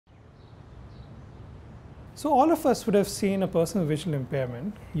So all of us would have seen a person with visual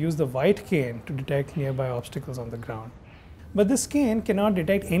impairment use the white cane to detect nearby obstacles on the ground. But this cane cannot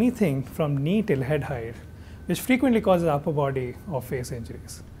detect anything from knee till head height, which frequently causes upper body or face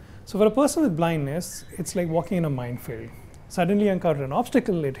injuries. So for a person with blindness, it's like walking in a minefield. Suddenly you encounter an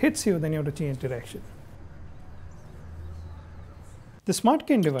obstacle, it hits you, then you have to change direction. The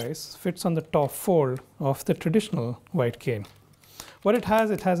SmartCane device fits on the top fold of the traditional white cane. What it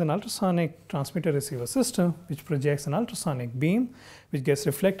has an ultrasonic transmitter-receiver system which projects an ultrasonic beam which gets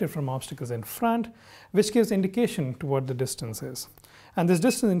reflected from obstacles in front, which gives indication to what the distance is. And this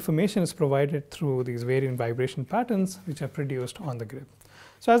distance information is provided through these varying vibration patterns which are produced on the grip.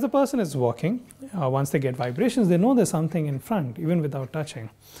 So as the person is walking, once they get vibrations, they know there's something in front, even without touching.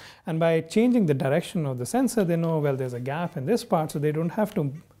 And by changing the direction of the sensor, they know, well, there's a gap in this part, so they don't have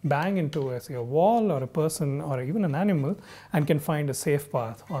to bang into, say, a wall or a person or even an animal, and can find a safe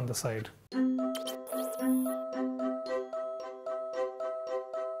path on the side.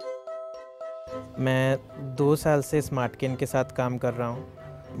 मैं 2 साल से स्मार्टकेन के साथ काम कर रहा हूँ।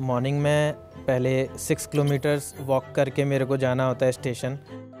 Morning में पहले 6 किलोमीटर्स वॉक करके मेरे को जाना होता है स्टेशन,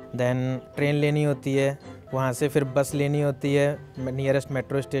 देन ट्रेन लेनी होती है, वहाँ से फिर बस लेनी होती है nearest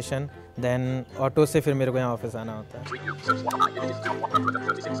metro station, then auto से फिर मेरे को यहाँ ऑफिस आना होता है।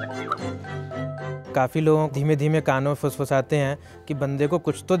 काफ़ी लोग धीमे धीमे कानों में फुसफुसाते हैं कि बंदे को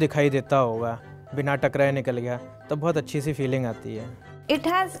कुछ तो दिखाई देता होगा, बिना टकराए निकल गया, तब बहुत अच्छी सी फीलिंग आती है। It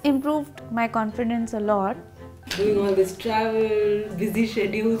has improved my confidence a lot. Doing all this travel, busy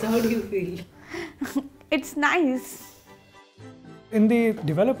schedules, how do you feel? It's nice. In the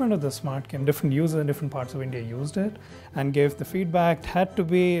development of the SmartCane, different users in different parts of India used it and gave the feedback. It had to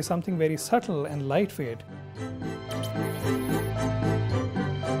be something very subtle and lightweight.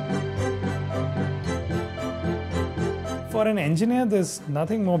 For an engineer, there's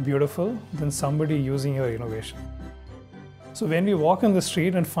nothing more beautiful than somebody using your innovation. So when we walk on the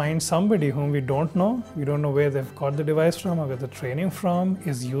street and find somebody whom we don't know where they've got the device from or where the training from,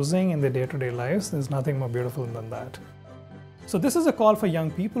 is using in their day-to-day lives, there's nothing more beautiful than that. So this is a call for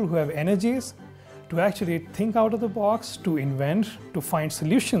young people who have energies to actually think out of the box, to invent, to find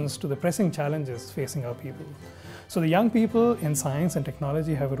solutions to the pressing challenges facing our people. So the young people in science and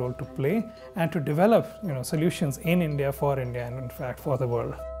technology have a role to play and to develop solutions in India, for India, and in fact for the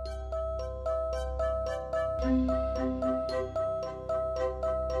world.